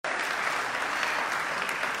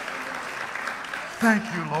Thank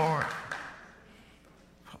you, Lord.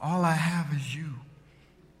 All I have is you.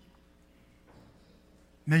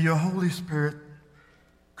 May your Holy Spirit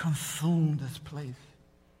consume this place.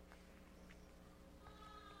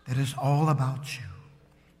 It is all about you.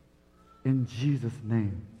 In Jesus'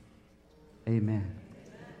 name, amen.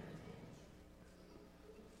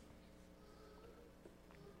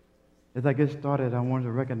 As I get started, I want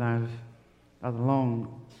to recognize Dr.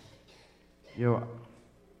 Long, your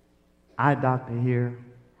eye doctor here.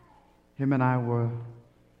 Him and I were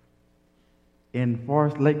in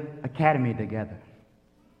Forest Lake Academy together.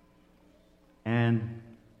 And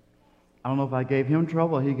I don't know if I gave him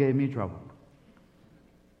trouble or he gave me trouble.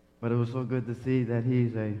 But it was so good to see that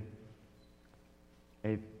he's a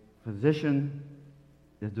physician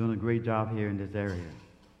that's doing a great job here in this area.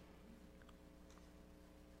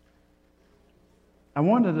 I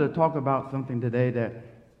wanted to talk about something today that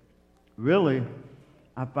really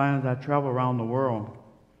I find as I travel around the world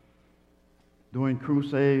doing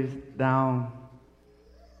crusades down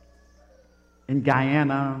in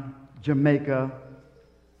Guyana, Jamaica,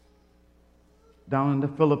 down in the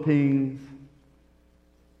Philippines,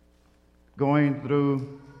 going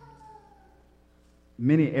through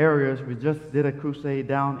many areas. We just did a crusade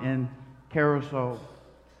down in Carousel.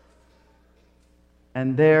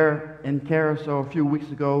 And there in Carousel a few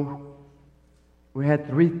weeks ago, we had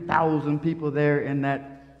 3,000 people there in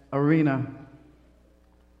that arena.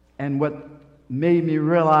 And what made me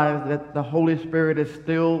realize that the Holy Spirit is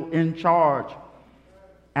still in charge.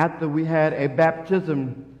 After we had a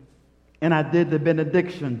baptism and I did the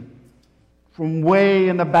benediction, from way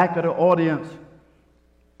in the back of the audience,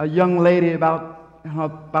 a young lady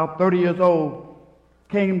about 30 years old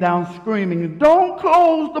came down screaming, "Don't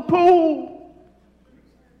close the pool!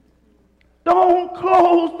 Don't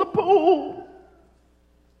close the pool!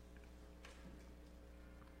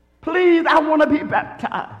 Please, I want to be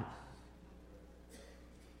baptized."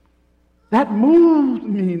 That moved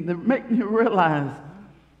me to make me realize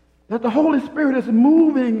that the Holy Spirit is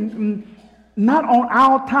moving not on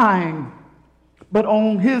our time, but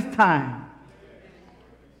on His time.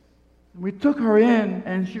 We took her in,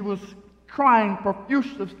 and she was crying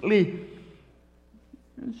profusely.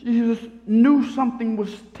 She just knew something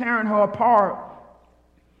was tearing her apart.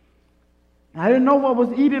 I didn't know what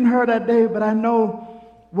was eating her that day, but I know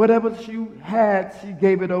whatever she had, she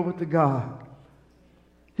gave it over to God.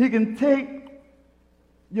 He can take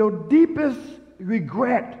your deepest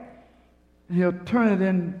regret and He'll turn it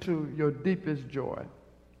into your deepest joy.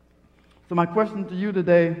 So my question to you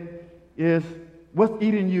today is, what's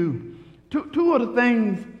eating you? Two of the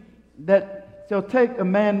things that shall take a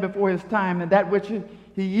man before his time, and that which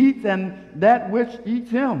he eats and that which eats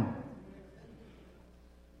him.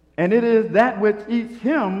 And it is that which eats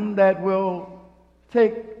him that will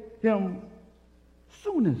take him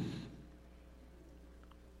soonest.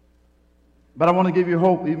 But I want to give you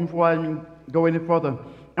hope even before I even go any further.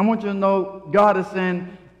 I want you to know God is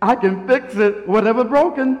saying, I can fix it, whatever's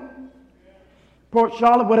broken. Port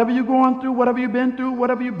Charlotte, whatever you're going through, whatever you've been through,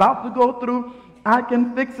 whatever you're about to go through, I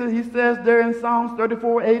can fix it. He says there in Psalms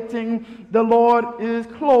 34:18, the Lord is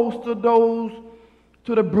close to those,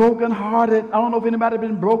 to the brokenhearted. I don't know if anybody has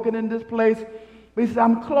been broken in this place, but He said,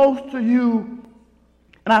 I'm close to you,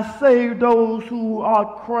 and I save those who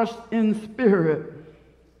are crushed in spirit.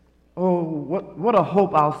 Oh, what a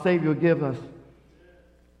hope our Savior gives us.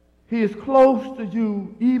 He is close to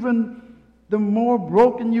you. Even the more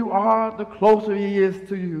broken you are, the closer He is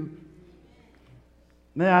to you.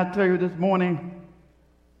 May I tell you this morning,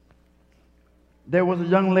 there was a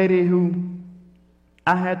young lady who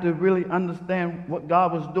I had to really understand what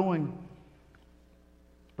God was doing.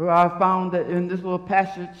 But I found that in this little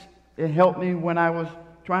passage, it helped me when I was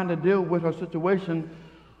trying to deal with her situation.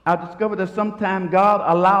 I discovered that sometimes God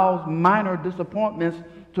allows minor disappointments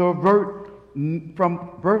to avert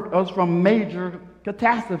us from major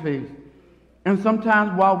catastrophes. And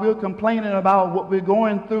sometimes while we're complaining about what we're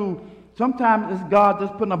going through, sometimes it's God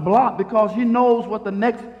just putting a block because He knows what the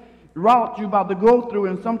next route you're about to go through.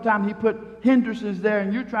 And sometimes He put hindrances there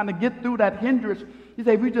and you're trying to get through that hindrance. He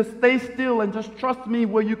said, if you just stay still and just trust me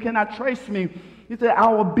where you cannot trace me. He said, I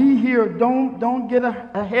will be here. Don't get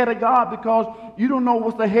ahead of God because you don't know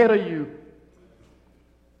what's ahead of you.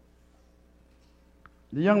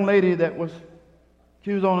 The young lady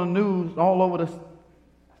she was on the news all over the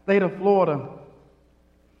state of Florida.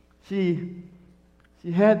 She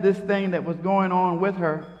had this thing that was going on with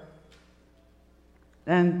her,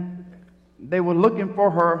 and they were looking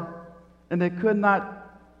for her, and they could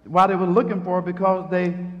not, while they were looking for her, because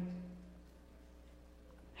they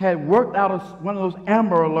had worked out one of those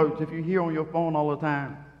Amber Alerts, if you hear on your phone all the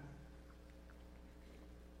time.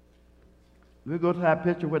 We go to that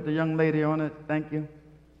picture with the young lady on it. Thank you.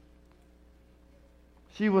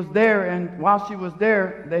 She was there, and while she was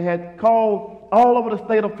there, they had called all over the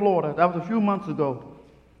state of Florida. That was a few months ago.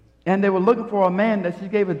 And they were looking for a man that she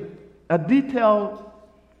gave a detailed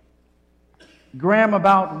gram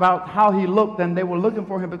about how he looked, and they were looking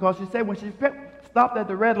for him because she said when she stopped at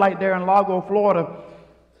the red light there in Largo, Florida,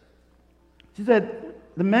 she said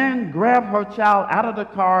the man grabbed her child out of the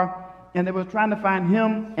car, and they were trying to find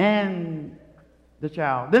him and the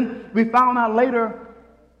child. Then we found out later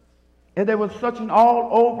that they were searching all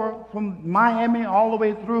over from Miami all the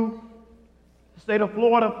way through the state of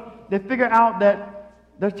Florida. They figured out that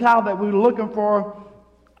the child that we were looking for,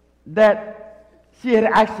 that she had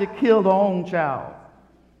actually killed her own child.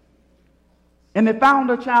 And they found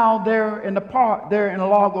the child there in the park there in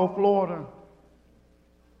Largo, Florida.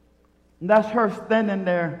 And that's her standing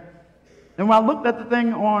there. And when I looked at the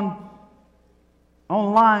thing online,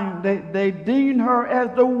 they deemed her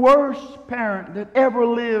as the worst parent that ever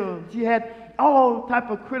lived. She had all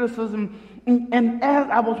type of criticism. And as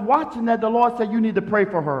I was watching that, the Lord said, you need to pray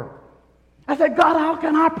for her. I said, God, how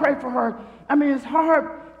can I pray for her? I mean, it's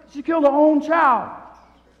hard. She killed her own child.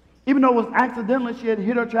 Even though it was accidentally, she had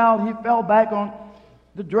hit her child. He fell back on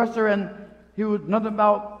the dresser, and he was nothing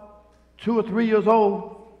about 2 or 3 years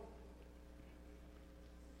old.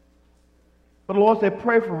 But the Lord said,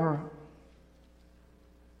 pray for her.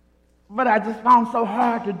 But I just found it so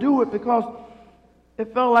hard to do it because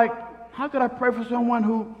it felt like, how could I pray for someone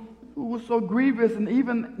who was so grievous and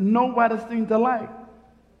even nobody seemed to like?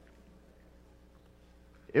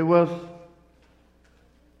 It was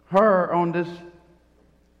her on this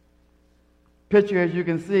picture, as you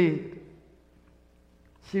can see.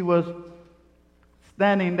 She was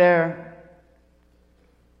standing there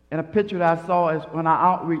in a picture that I saw as on our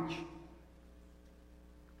outreach.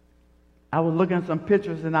 I was looking at some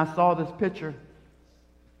pictures and I saw this picture.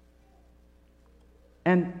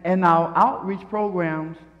 And in our outreach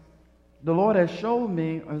programs, the Lord has showed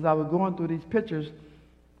me as I was going through these pictures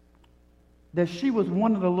that she was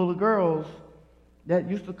one of the little girls that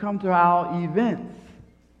used to come to our events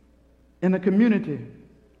in the community.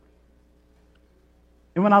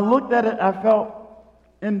 And when I looked at it, I felt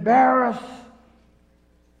embarrassed.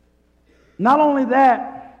 Not only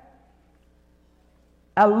that,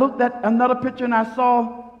 I looked at another picture and I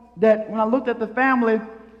saw that when I looked at the family,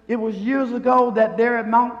 it was years ago that there at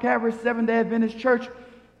Mount Calvary Seventh-day Adventist Church,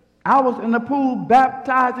 I was in the pool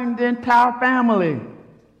baptizing the entire family.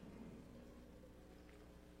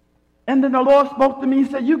 And then the Lord spoke to me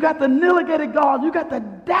and said, you got the delegated God, you got the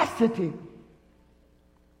audacity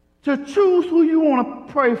to choose who you want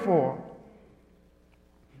to pray for.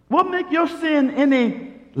 What make your sin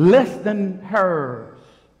any less than hers?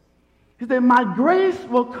 He said, my grace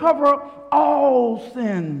will cover all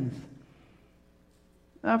sins.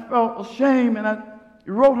 And I felt ashamed, and I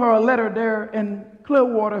wrote her a letter there in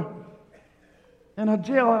Clearwater in her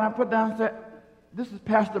jail, and I put down and said, this is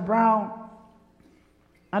Pastor Brown.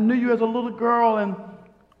 I knew you as a little girl, and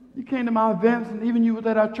you came to my events, and even you was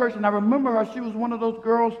at our church, and I remember her. She was one of those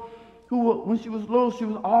girls who, when she was little, she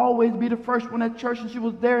would always be the first one at church, and she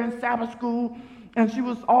was there in Sabbath school, and she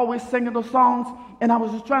was always singing those songs, and I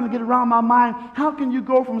was just trying to get around my mind, how can you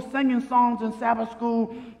go from singing songs in Sabbath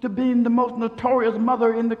school to being the most notorious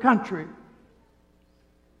mother in the country?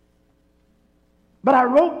 But I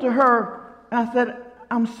wrote to her, and I said,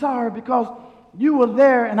 I'm sorry because you were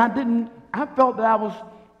there, and I felt that I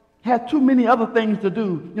had too many other things to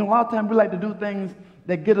do. You know, a lot of times we like to do things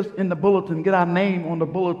that get us in the bulletin, get our name on the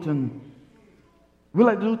bulletin. We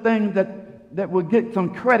like to do things that will get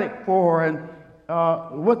some credit for, and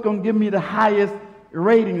what's going to give me the highest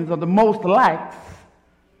ratings or the most likes.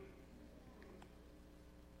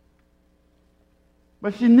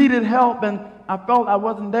 But she needed help, and I felt I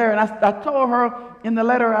wasn't there. And I told her in the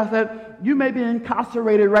letter, I said, you may be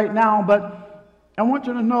incarcerated right now, but I want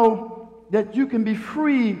you to know that you can be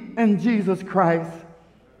free in Jesus Christ.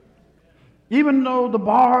 Even though the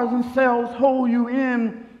bars and cells hold you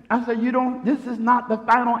in, I said, this is not the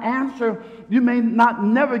final answer. You may not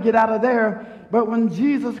never get out of there, but when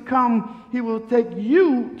Jesus comes, he will take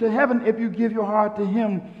you to heaven if you give your heart to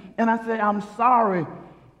him. And I said, I'm sorry,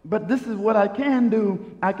 but this is what I can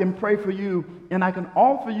do. I can pray for you, and I can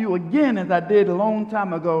offer you again, as I did a long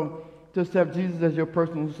time ago, to accept Jesus as your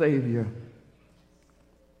personal Savior.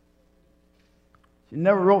 She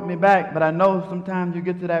never wrote me back, but I know sometimes you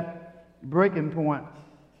get to that breaking point.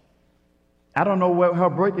 I don't know what her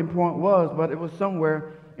breaking point was, but it was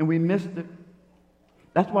somewhere, and we missed it.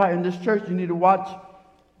 That's why in this church you need to watch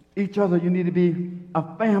each other. You need to be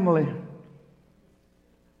a family.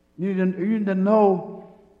 You need to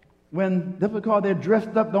know when just because they're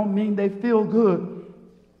dressed up don't mean they feel good.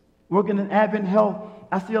 Working in Advent Health,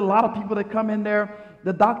 I see a lot of people that come in there.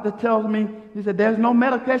 The doctor tells me, he said, there's no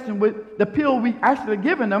medication with the pill we actually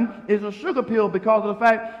giving them is a sugar pill because of the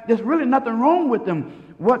fact there's really nothing wrong with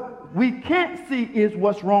them. What we can't see is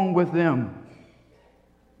what's wrong with them.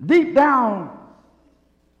 Deep down,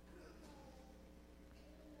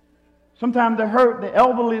 sometimes they hurt, the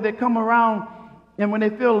elderly, they come around, and when they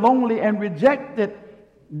feel lonely and rejected,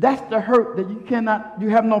 that's the hurt that you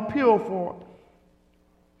have no pill for.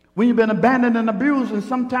 When you've been abandoned and abused, and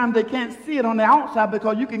sometimes they can't see it on the outside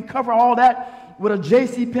because you can cover all that with a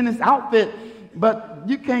J.C. Penney's outfit, but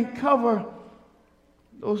you can't cover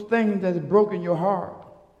those things that's broken your heart.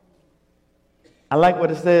 I like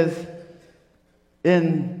what it says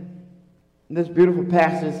in this beautiful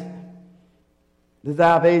passage.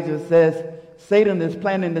 Desire of Ages says, Satan is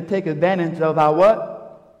planning to take advantage of our what?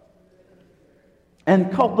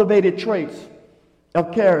 And cultivated traits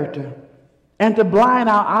of character, and to blind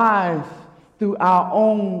our eyes through our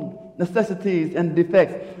own necessities and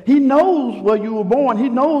defects. He knows where you were born. He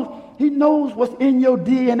knows what's in your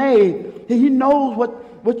DNA. He knows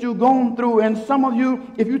what you've gone through. And some of you,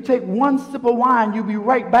 if you take one sip of wine, you'll be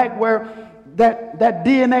right back where that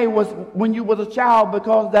DNA was when you was a child,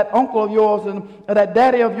 because that uncle of yours and that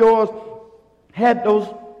daddy of yours had those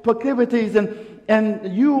proclivities,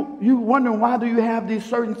 and you wondering why do you have these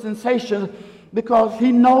certain sensations, because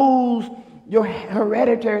he knows your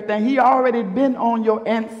hereditary thing. He already been on your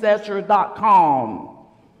ancestry.com.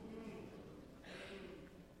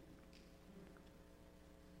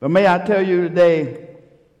 But may I tell you today,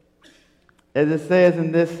 as it says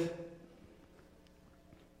in this,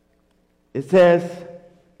 it says,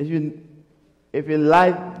 if your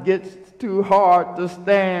life gets too hard to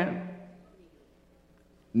stand,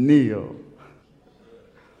 kneel.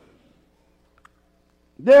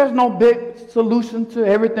 There's no big solution to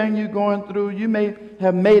everything you're going through. You may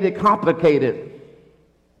have made it complicated,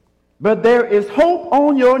 but there is hope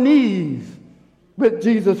on your knees with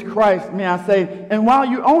Jesus Christ, may I say. And while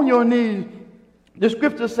you're on your knees, the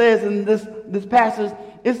scripture says in this passage,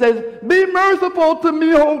 it says, be merciful to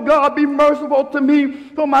me, O God, be merciful to me,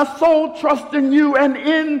 for my soul trusts in you, and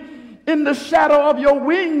in the shadow of your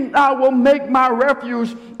wing I will make my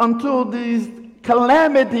refuge until these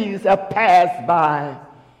calamities have passed by.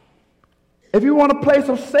 If you want a place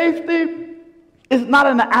of safety, it's not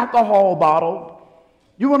in the alcohol bottle.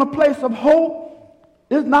 You want a place of hope,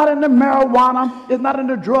 it's not in the marijuana, it's not in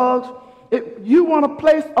the drugs. You want a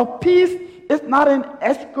place of peace, it's not in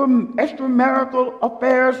extramarital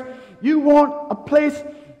affairs. You want a place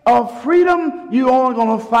of freedom, you're only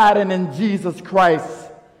going to find it in Jesus Christ.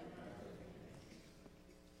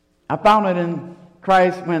 I found it in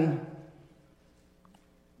Christ when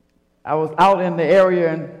I was out in the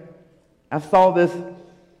area and I saw this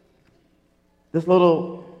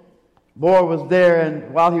little boy was there,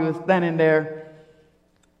 and while he was standing there,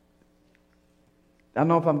 I don't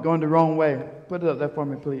know if I'm going the wrong way. Put it up there for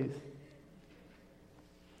me, please.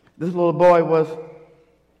 This little boy was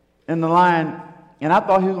in the line, and I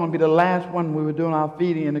thought he was going to be the last one. We were doing our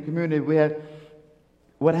feeding in the community. We had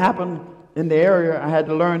what happened in the area. I had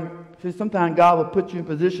to learn. See, sometimes God will put you in a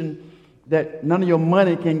position that none of your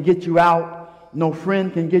money can get you out. No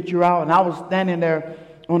friend can get you out. And I was standing there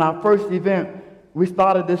on our first event. We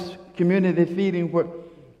started this community feeding,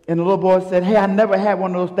 and the little boy said, hey, I never had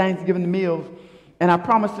one of those Thanksgiving meals. And I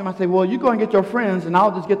promised him, I said, well, you go and get your friends, and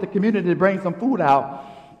I'll just get the community to bring some food out.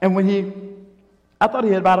 And I thought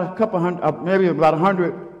he had about a couple hundred, maybe about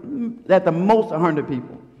 100, at the most 100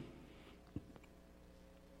 people.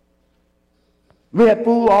 We had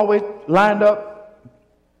food always lined up.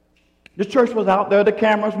 The church was out there, the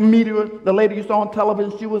cameras, media, the lady you saw on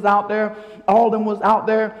television, she was out there. All of them was out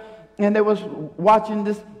there, and they was watching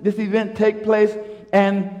this event take place.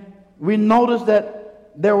 And we noticed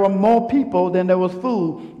that there were more people than there was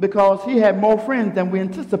food, because he had more friends than we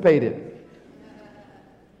anticipated.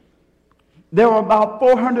 There were about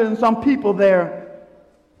 400 and some people there.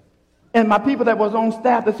 And my people that was on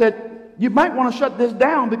staff, they said, you might want to shut this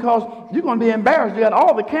down because you're going to be embarrassed. You got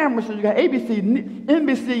all the cameras, so you got ABC,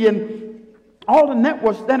 NBC, and all the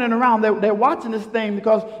networks standing around. They're watching this thing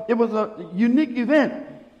because it was a unique event.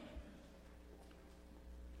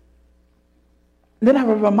 Then I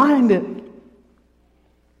was reminded,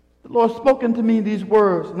 the Lord spoken to me these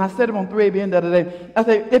words, and I said them on 3ABN the other day. I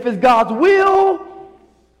said, if it's God's will,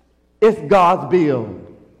 it's God's bill.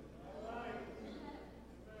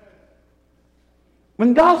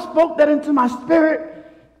 When God spoke that into my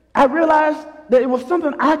spirit, I realized that it was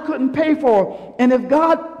something I couldn't pay for. And if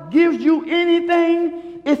God gives you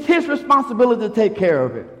anything, it's his responsibility to take care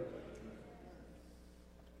of it.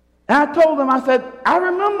 And I told him, I said, I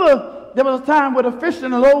remember there was a time with a fish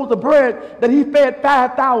and loaves of bread that he fed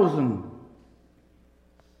 5,000.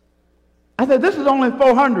 I said, this is only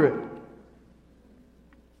 400.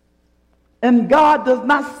 And God does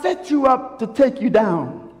not set you up to take you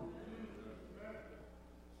down.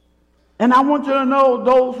 And I want you to know,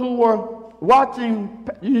 those who are watching,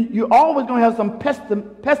 you're always going to have some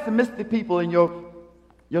pessimistic people in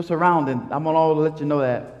your surroundings. I'm going to let you know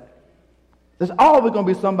that. There's always going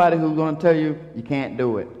to be somebody who's going to tell you, you can't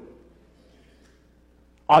do it.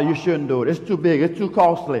 Or you shouldn't do it. It's too big. It's too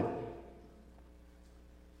costly.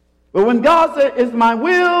 But when God said, it's my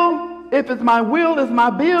will, if it's my will, it's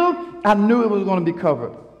my bill, I knew it was going to be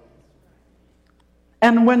covered.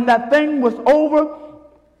 And when that thing was over,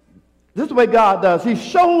 this is the way God does. He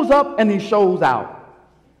shows up and he shows out.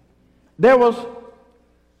 There was,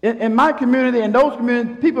 in my community, in those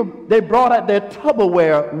communities, people, they brought out their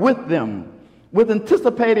Tupperware with them, with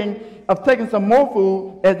anticipating of taking some more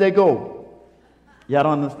food as they go. Y'all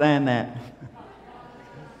don't understand that.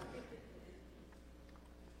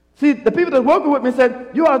 See, the people that working with me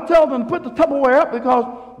said, you ought to tell them to put the Tupperware up, because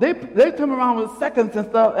they come around with seconds and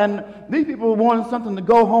stuff, and these people wanted something to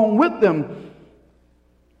go home with them.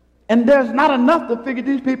 And there's not enough to figure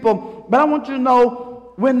these people. But I want you to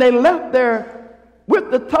know, when they left there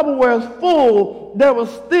with the Tupperwares full, there was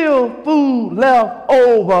still food left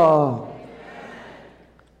over.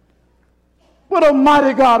 What a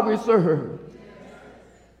mighty God we serve.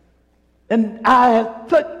 And I had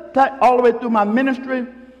took all the way through my ministry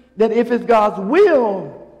that if it's God's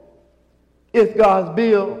will, it's God's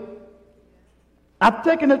bill. I've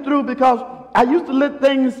taken it through because I used to let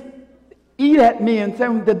things eat at me, and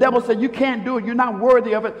the devil said, you can't do it, you're not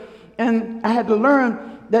worthy of it. And I had to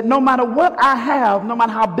learn that no matter what I have, no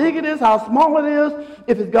matter how big it is, how small it is,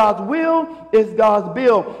 if it's God's will, it's God's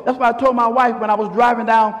bill. That's why I told my wife when I was driving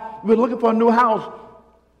down, we were looking for a new house,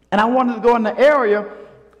 and I wanted to go in the area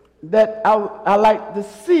that I like to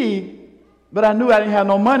see, but I knew I didn't have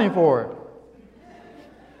no money for it.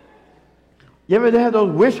 You ever had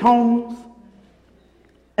those wish homes?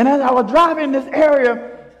 And as I was driving in this area,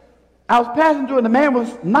 I was passing through, and the man was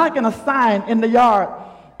knocking a sign in the yard.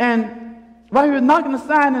 And while he was knocking the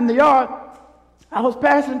sign in the yard, I was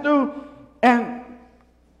passing through, and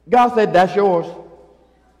God said, that's yours.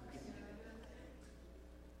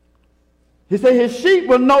 He said, his sheep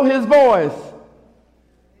will know his voice.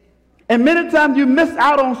 And many times you miss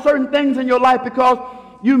out on certain things in your life because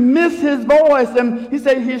you miss his voice. And he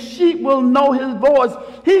said his sheep will know his voice.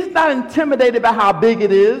 He's not intimidated by how big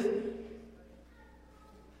it is.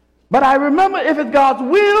 But I remember, if it's God's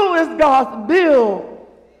will, it's God's bill.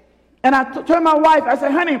 And I turned to my wife, I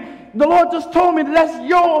said, honey, the Lord just told me that that's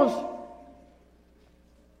yours.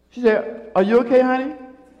 She said, are you okay, honey?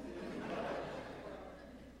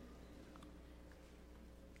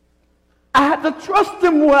 I had to trust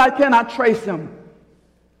him where I cannot trace him.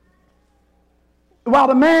 While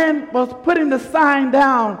the man was putting the sign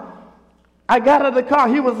down, I got out of the car.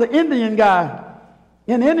 He was an Indian guy.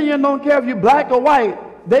 And Indians don't care if you're black or white.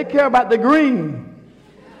 They care about the green.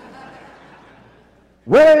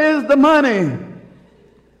 Where is the money?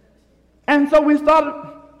 And so we started.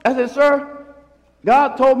 I said, sir,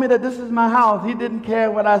 God told me that this is my house. He didn't care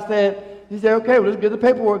what I said. He said, okay, well, let's get the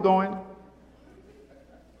paperwork going.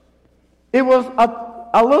 It was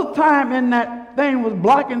a little time in that thing was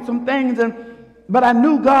blocking some things, but I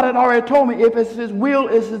knew God had already told me if it's his will,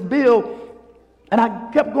 it's his bill. And I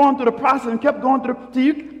kept going through the process and kept going through.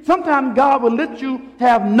 So sometimes God will let you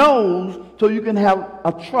have no's so you can have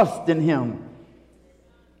a trust in him.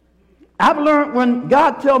 I've learned when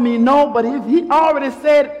God tells me no, but if he already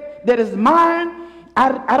said that it's mine,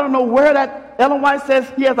 I don't know where that, Ellen White says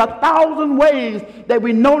he has 1,000 ways that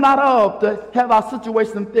we know not of to have our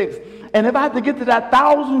situation fixed. And if I have to get to that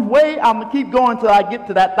 1,000th way, I'm going to keep going till I get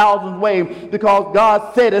to that 1,000th way, because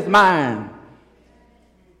God said it's mine.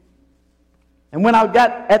 And when I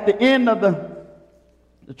got at the end of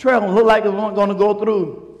the trail, it looked like it wasn't going to go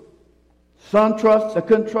through. SunTrust, I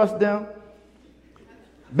couldn't trust them.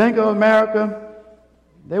 Bank of America,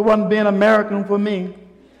 they wasn't being American for me.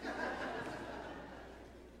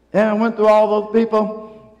 And I went through all those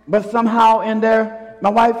people, but somehow in there, my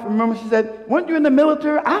wife, remember, she said, weren't you in the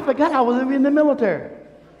military? I forgot I was in the military.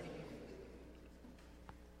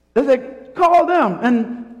 They said, call them.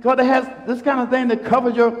 And because they have this kind of thing that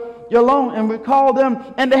covers your loan. And we called them,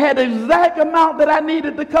 and they had the exact amount that I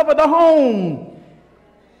needed to cover the home.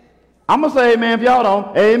 I'm going to say amen if y'all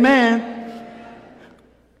don't. Amen.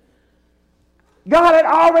 God had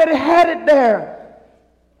already had it there.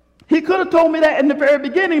 He could have told me that in the very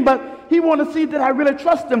beginning, but he wanted to see that I really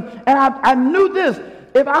trust him. And I knew this.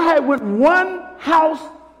 if I had went one house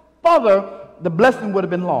further, the blessing would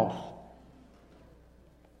have been lost.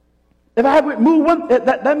 If I had moved one,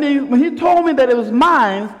 that means when he told me that it was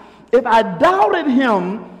mine, if I doubted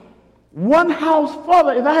him one house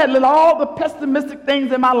further, if I had let all the pessimistic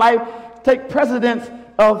things in my life take precedence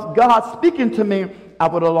of God speaking to me, I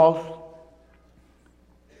would have lost.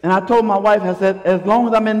 And I told my wife, I said, as long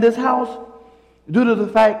as I'm in this house, due to the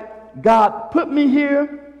fact God put me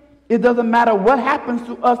here, it doesn't matter what happens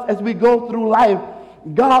to us as we go through life,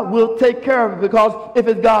 God will take care of it, because if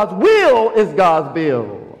it's God's will, it's God's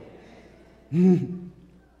bill.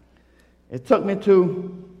 It took me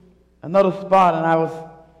to another spot, and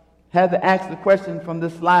I had to ask the question from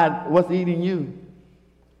this slide, what's eating you?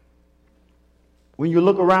 When you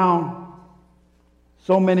look around,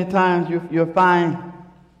 so many times you'll find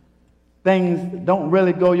things don't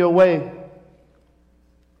really go your way.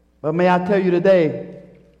 But may I tell you today,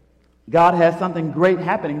 God has something great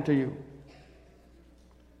happening to you.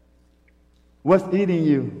 What's eating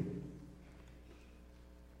you?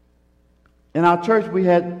 In our church,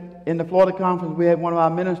 in the Florida conference, we had one of our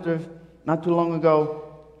ministers not too long ago.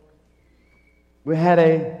 We had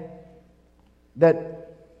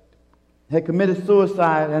that had committed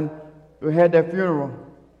suicide, and we had their funeral.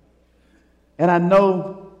 And I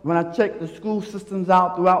know when I check the school systems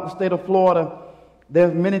out throughout the state of Florida,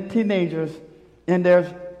 there's many teenagers and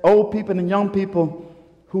there's old people and young people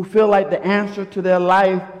who feel like the answer to their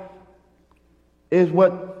life is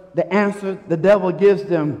what the answer the devil gives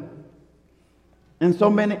them. And so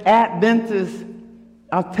many Adventists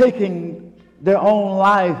are taking their own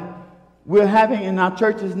life. We're having in our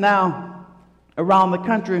churches now around the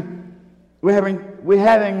country, we're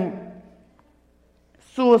having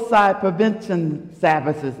suicide prevention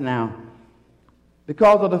services now,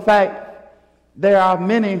 because of the fact there are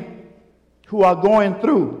many who are going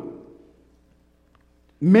through.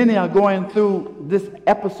 Many are going through this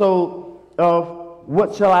episode of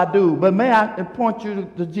what shall I do? But may I point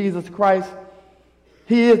you to Jesus Christ.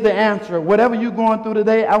 He is the answer. Whatever you're going through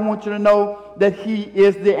today, I want you to know that He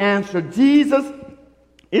is the answer. Jesus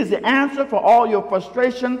is the answer for all your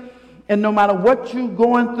frustration. And no matter what you're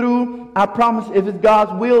going through, I promise if it's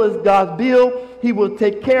God's will, it's God's bill, He will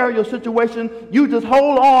take care of your situation. You just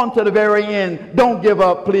hold on to the very end. Don't give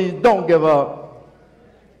up, please. Don't give up.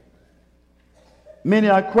 Many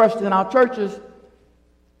are crushed in our churches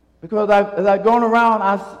because as I've gone around,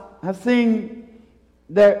 I've seen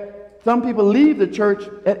that some people leave the church.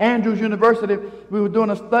 At Andrews University, we were doing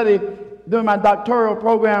a study during my doctoral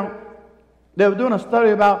program. They were doing a study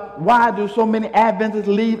about why do so many Adventists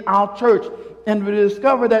leave our church. And we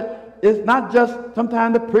discovered that it's not just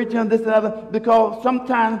sometimes the preaching and this and that, because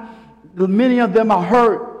sometimes many of them are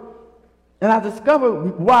hurt. And I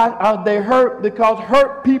discovered why are they hurt, because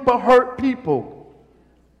hurt people.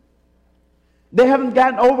 They haven't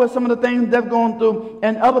gotten over some of the things they've gone through.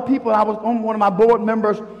 And other people, I was on one of my board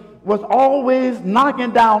members, was always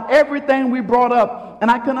knocking down everything we brought up. And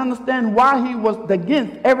I couldn't understand why he was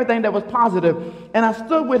against everything that was positive. And I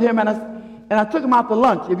stood with him and I took him out to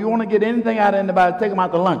lunch. If you want to get anything out of anybody, take him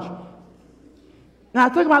out to lunch. And I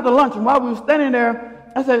took him out to lunch, and while we were standing there,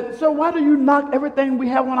 I said, "Sir, why do you knock everything we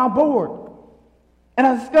have on our board?" And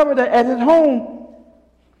I discovered that at his home,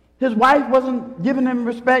 his wife wasn't giving him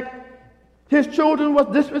respect. His children was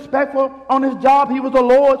disrespectful. On his job, he was the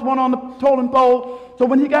lowest one on the totem pole. So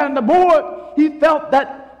when he got on the board, he felt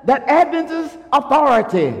that Adventist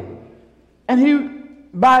authority. And he,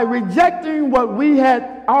 by rejecting what we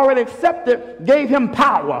had already accepted, gave him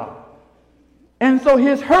power. And so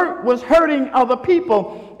his hurt was hurting other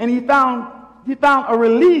people. And he found a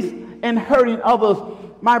release in hurting others.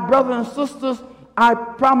 My brothers and sisters, I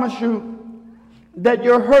promise you that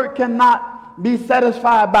your hurt cannot be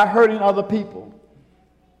satisfied by hurting other people.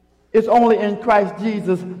 It's only in Christ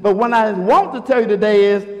Jesus. But what I want to tell you today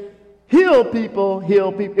is heal people,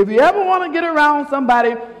 heal people. If you ever want to get around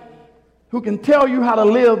somebody who can tell you how to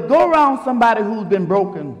live, go around somebody who's been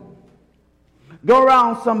broken. Go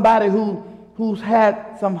around somebody who's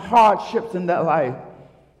had some hardships in their life.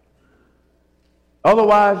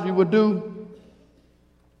 Otherwise, you would do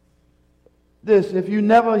this. If you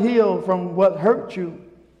never heal from what hurt you,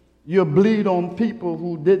 you'll bleed on people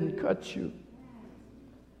who didn't cut you.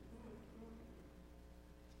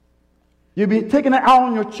 You'll be taking it out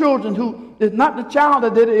on your children, who is not the child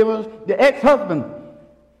that did it, it was the ex-husband.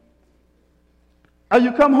 Or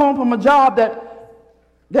you come home from a job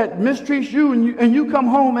that mistreats you, and you come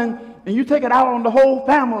home and you take it out on the whole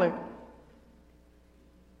family.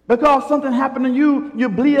 Because something happened to you, you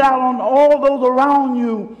bleed out on all those around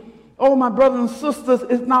you. Oh, my brothers and sisters,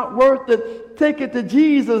 it's not worth it. Take it to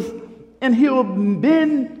Jesus. and he'll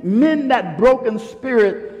mend that broken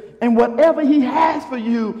spirit. And whatever he has for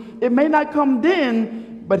you, it may not come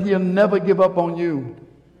then, but he'll never give up on you.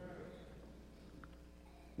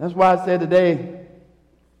 That's why I said today,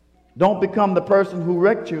 don't become the person who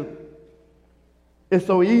wrecked you. It's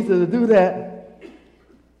so easy to do that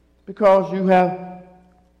because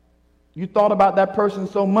you thought about that person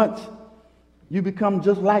so much, you become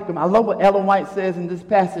just like them. I love what Ellen White says in this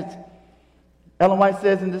passage. Ellen White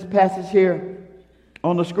says in this passage here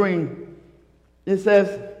on the screen, it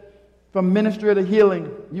says, from ministry to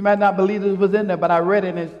healing. You might not believe this was in there, but I read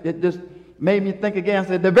it and it just made me think again. It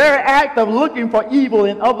said, the very act of looking for evil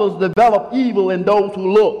in others develop evil in those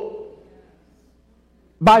who look.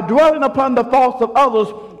 By dwelling upon the faults of others,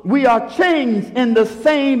 we are changed in the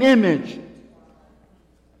same image.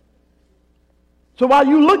 So while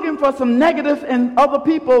you're looking for some negative in other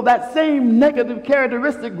people, that same negative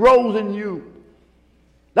characteristic grows in you.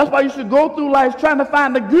 That's why you should go through life trying to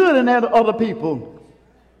find the good in other people.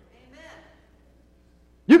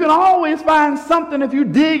 You can always find something if you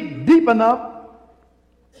dig deep enough,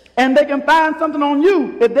 and they can find something on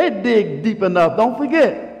you if they dig deep enough. Don't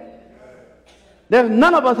forget, there's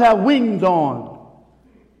none of us have wings on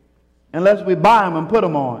unless we buy them and put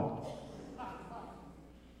them on.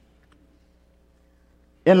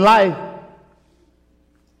 In life,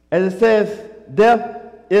 as it says, death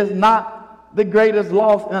is not the greatest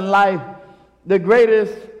loss in life. The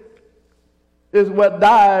greatest is what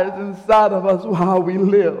dies inside of us while we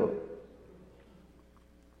live.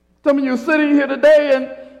 Some of you are sitting here today and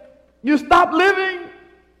you stop living.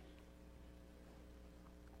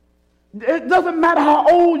 It doesn't matter how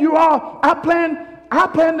old you are. I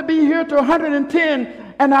plan to be here to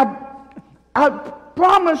 110, and I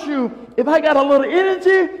promise you, if I got a little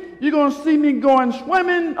energy, you're going to see me going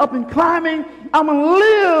swimming, up and climbing. I'm going to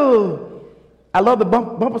live. I love the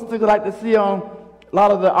bumper sticker like to see on a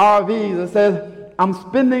lot of the RVs. It says, I'm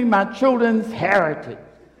spending my children's heritage.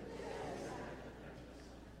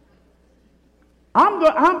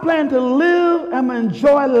 I'm planning to live and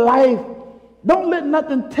enjoy life. Don't let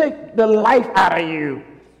nothing take the life out of you.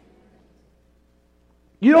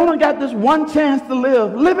 You only got this one chance to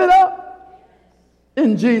live. Live it up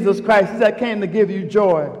in Jesus Christ. He said, I came to give you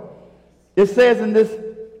joy. It says in this,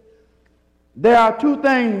 there are two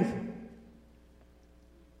things.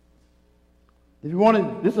 If you want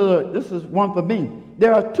to, this is one for me.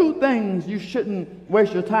 There are two things you shouldn't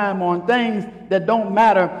waste your time on, things that don't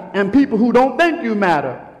matter, and people who don't think you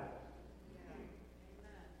matter.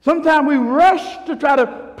 Sometimes we rush to try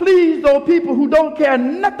to please those people who don't care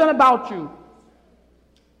nothing about you.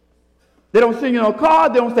 They don't send you no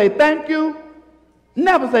card. They don't say thank you.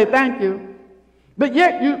 Never say thank you. But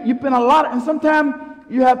yet you spend a lot, and sometimes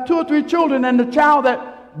you have 2 or 3 children, and the child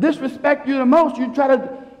that disrespects you the most, you try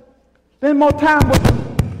to spend more time with them.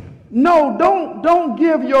 No, don't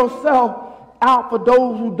give yourself out for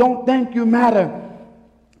those who don't think you matter.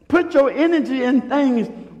 Put your energy in things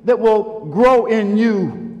that will grow in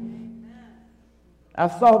you. I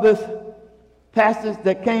saw this passage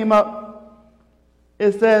that came up.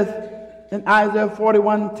 It says in Isaiah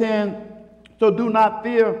 41:10, so do not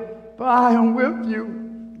fear, for I am with you.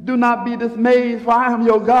 Do not be dismayed, for I am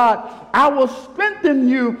your God. I will strengthen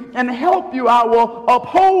you and help you. I will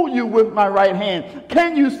uphold you with my right hand.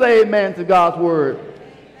 Can you say amen to God's word? Amen.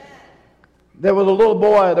 There was a little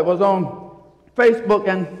boy that was on Facebook,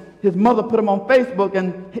 and his mother put him on Facebook,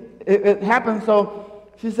 and it happened so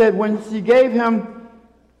she said when she gave him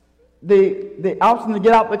the option to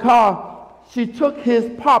get out the car, she took his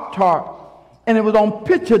Pop-Tart, and it was on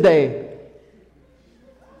picture day.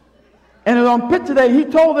 And it was on picture day. He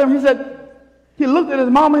told them, he looked at his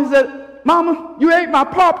mama, he said, Mama, you ate my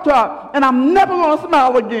Pop-Tart, and I'm never going to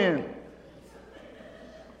smile again.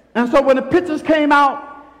 And so when the pictures came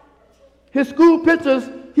out, his school pictures,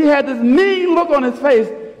 he had this mean look on his face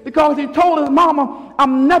because he told his mama,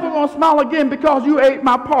 I'm never going to smile again because you ate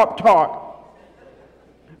my Pop-Tart.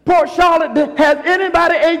 Port Charlotte, has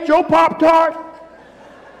anybody ate your Pop-Tart?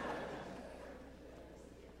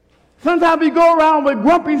 Sometimes we go around with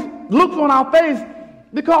grumpy looks on our face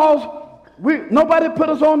because nobody put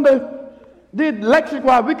us on the electric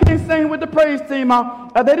choir. We can't sing with the praise team.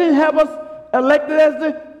 They didn't have us elected as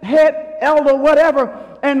the head elder, whatever.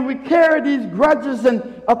 And we carry these grudges and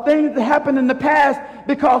things that happened in the past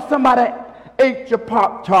because somebody ate your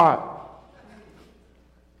Pop-Tart.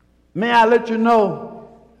 May I let you know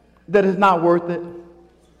that it's not worth it.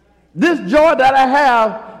 This joy that I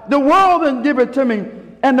have, the world didn't give it to me,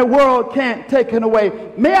 and the world can't take it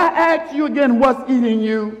away. May I ask you again, what's eating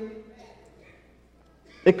you?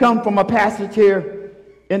 It comes from a passage here.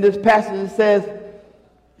 In this passage it says,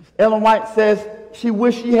 Ellen White says she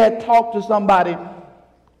wished she had talked to somebody,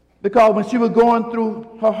 because when she was going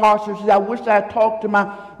through her hardship, she said, I wish I had talked to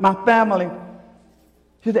my family.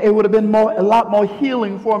 She said, it would have been a lot more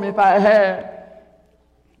healing for me if I had.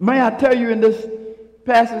 May I tell you, in this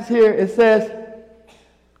passage here, it says,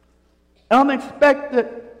 unexpressed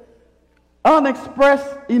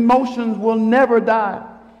emotions will never die.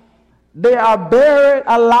 They are buried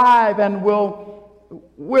alive and but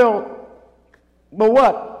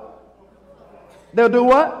what? They'll do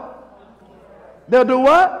what? They'll do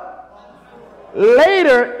what?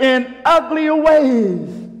 Later in uglier ways.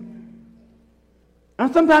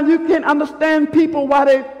 And sometimes you can't understand people why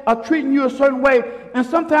they are treating you a certain way. And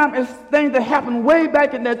sometimes it's things that happened way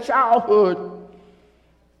back in their childhood.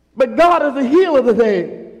 But God is a healer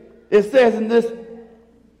today. It says in this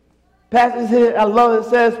passage here, I love it, it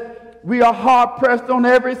says, we are hard pressed on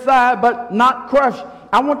every side, but not crushed.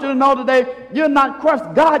 I want you to know today, you're not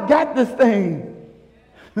crushed. God got this thing.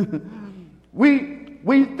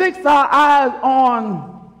 We fix our eyes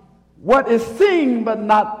on what is seen, but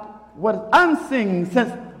not what is unseen,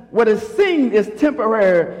 since what is seen is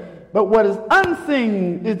temporary, but what is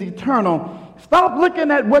unseen is eternal. Stop looking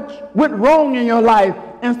at what went wrong in your life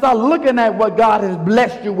and start looking at what God has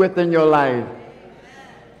blessed you with in your life.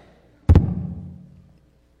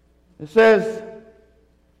 It says,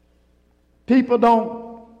 people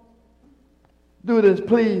don't do this,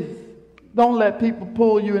 please. Don't let people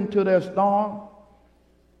pull you into their storm.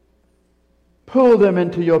 Pull them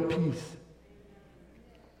into your peace.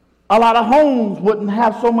 A lot of homes wouldn't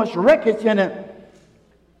have so much wreckage in it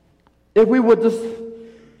if we would just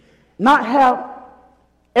not have,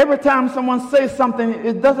 every time someone says something,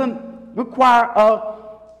 it doesn't require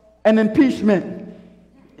an impeachment.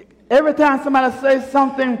 Every time somebody says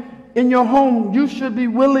something in your home, you should be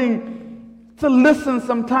willing to listen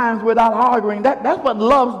sometimes without arguing. That's what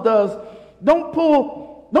love does.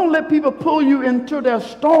 Don't let people pull you into their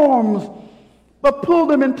storms, but pull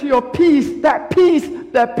them into your peace that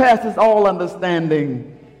passes all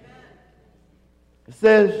understanding. It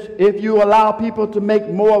says, if you allow people to make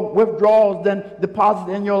more withdrawals than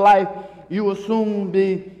deposits in your life, you will soon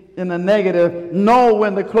be in the negative. Know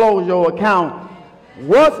when to close your account.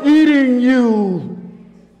 What's eating you?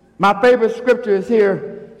 My favorite scripture is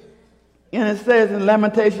here, and it says in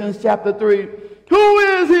Lamentations chapter 3, who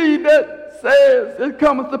is he that says it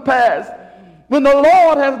comes to pass when the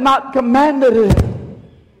Lord has not commanded it?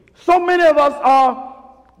 So many of us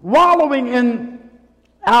are wallowing in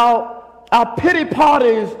our pity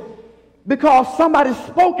parties because somebody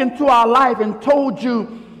spoke into our life and told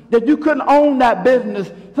you that you couldn't own that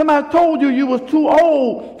business. Somebody told you you was too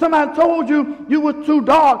old. Somebody told you you were too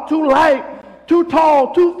dark, too light, too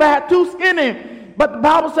tall, too fat, too skinny. But the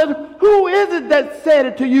Bible says, who is it that said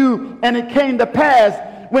it to you and it came to pass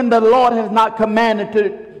when the Lord has not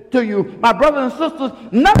commanded to you? My brothers and sisters,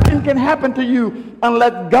 nothing can happen to you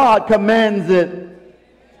unless God commands it.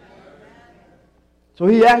 So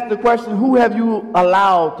he asked the question, who have you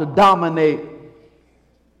allowed to dominate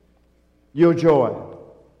your joy?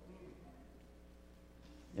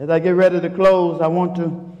 As I get ready to close, I want to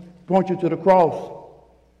point you to the cross.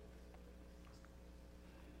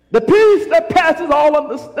 The peace that passes all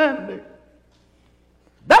understanding.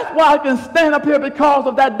 That's why I can stand up here, because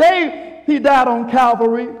of that day he died on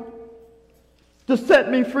Calvary to set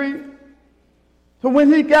me free. So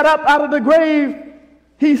when he got up out of the grave,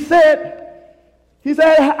 he said,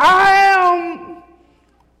 I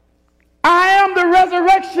am the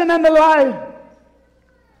resurrection and the life.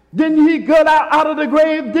 Didn't he get out of the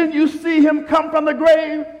grave? Didn't you see him come from the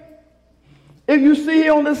grave? If you see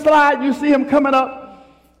on this slide, you see him coming up.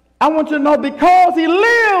 I want you to know, because he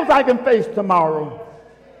lives, I can face tomorrow.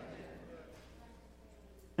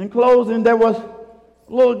 In closing, there was a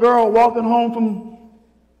little girl walking home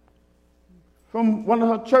from one of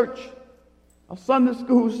her church, a Sunday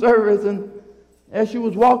school service, and as she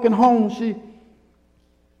was walking home, she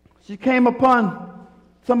came upon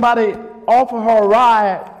somebody offer her a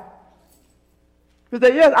ride. She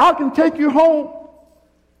said, yes, I can take you home.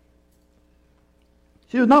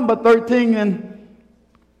 She was number 13, and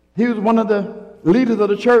he was one of the leaders of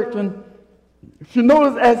the church. And she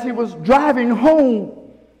noticed as he was driving home,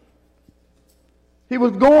 he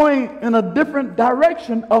was going in a different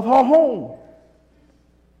direction of her home.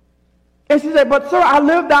 And she said, but sir, I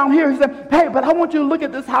live down here. He said, hey, but I want you to look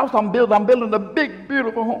at this house I'm building. I'm building a big,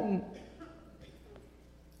 beautiful home.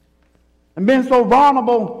 And being so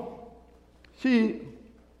vulnerable, she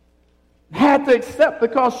had to accept,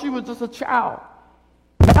 because she was just a child.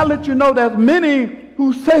 I let you know there's many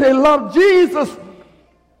who say they love Jesus,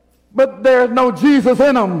 but there's no Jesus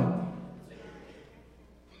in them.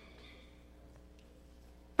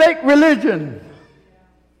 fake religion.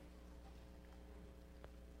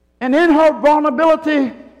 And in her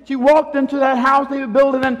vulnerability, she walked into that house they were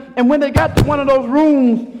building, and when they got to one of those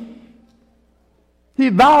rooms, he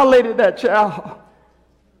violated that child.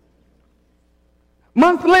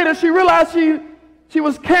 Months later, she realized she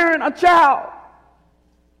was carrying a child.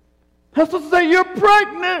 Her sister said, "You're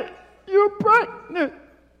pregnant. You're pregnant."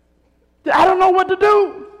 I don't know what to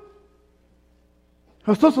do.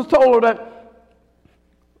 Her sister told her that,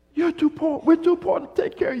 "You're too poor. We're too poor to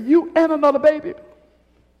take care of you and another baby."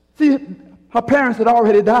 See, her parents had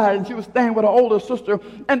already died, and she was staying with her older sister,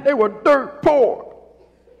 and they were dirt poor.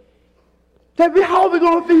 Said, "How are we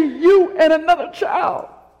going to feed you and another child?"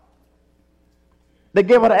 They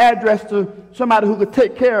gave her the address to somebody who could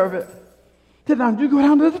take care of it. Said, "Now you go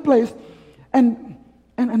down to this place, and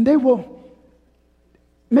they will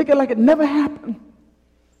make it like it never happened."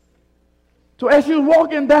 So as she was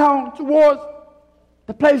walking down towards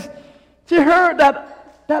the place, she heard that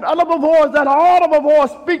audible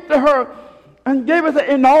voice speak to her and gave us,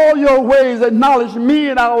 "In all your ways acknowledge me,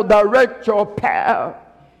 and I will direct your path."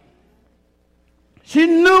 She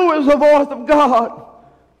knew it was the voice of God.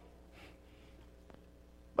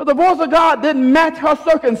 But the voice of God didn't match her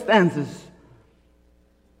circumstances.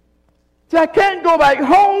 See, I can't go back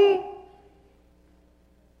home.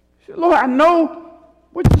 She said, "Lord, I know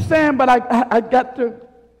what you're saying, but I got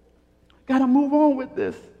to move on with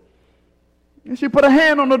this." And she put her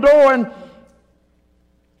hand on the door and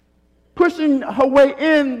pushing her way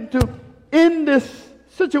in this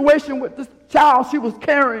situation with this child she was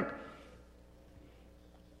carrying.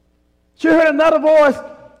 She heard another voice,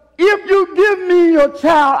 "If you give me your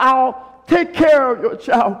child, I'll take care of your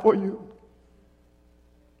child for you."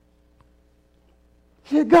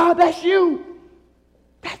 She said, "God, that's you."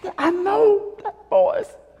 I know that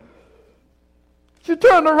voice. She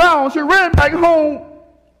turned around. She ran back home.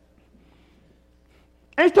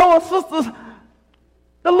 And she told her sisters,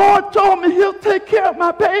 "The Lord told me he'll take care of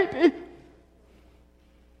my baby."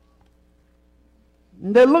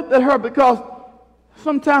 And they looked at her, because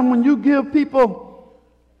sometimes when you give people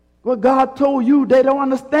what God told you, they don't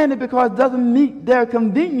understand it because it doesn't meet their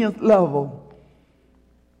convenience level.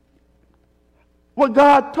 What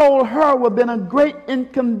God told her would have been a great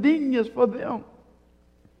inconvenience for them.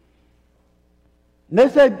 And they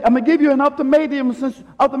said, "I'm going to give you an ultimatum since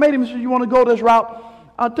you want to go this route.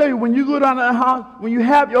 I'll tell you, when you go down to the house, when you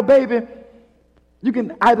have your baby, you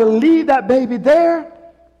can either leave that baby there,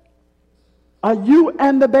 or you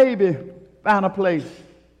and the baby find a place,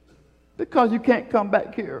 because you can't come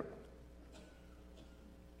back here."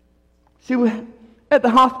 She was at the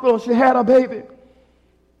hospital. She had her baby.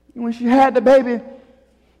 And when she had the baby,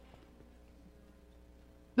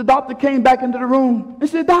 the doctor came back into the room and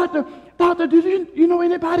said, Doctor, do you know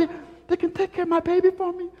anybody that can take care of my baby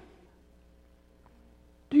for me?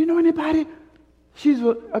 Do you know anybody?" She's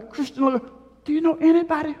a Christian. "Do you know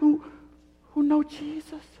anybody who knows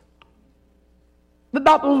Jesus?" The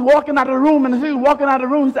doctor was walking out of the room, and as he was walking out of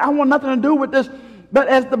the room, he said, "I want nothing to do with this." But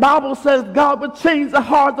as the Bible says, God would change the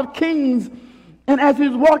hearts of kings. And as he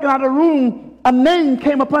was walking out of the room, a name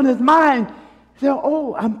came upon his mind. He said,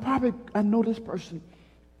 "Oh, I know this person."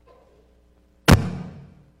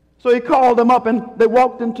 So he called them up, and they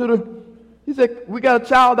walked he said, "We got a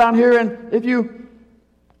child down here, and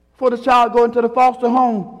for the child go into the foster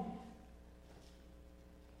home,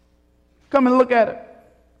 come and look at it."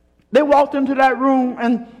 They walked into that room,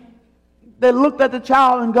 and they looked at the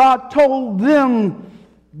child, and God told them,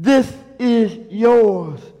 "This is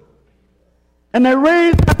yours." And they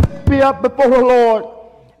raised that baby up before the Lord,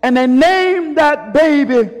 and they named that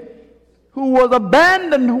baby, who was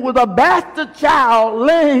abandoned, who was a bastard child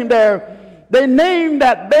laying there. They named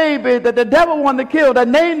that baby that the devil wanted to kill. They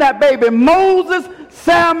named that baby Moses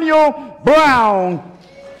Samuel Brown.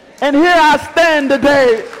 And here I stand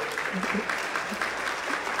today.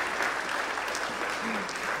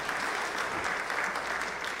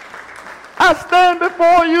 I stand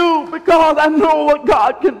before you because I know what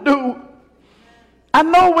God can do. I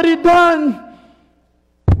know what he done.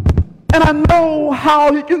 And I know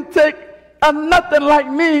how he can take a nothing like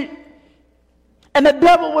me. And the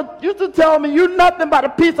devil used to tell me, "You're nothing but a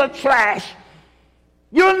piece of trash.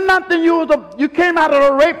 You're nothing. You came out of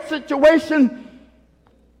a rape situation.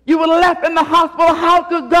 You were left in the hospital. How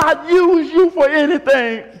could God use you for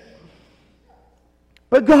anything?"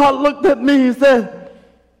 But God looked at me and said,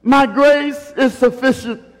 "My grace is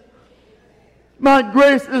sufficient. My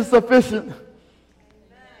grace is sufficient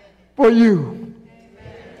for you."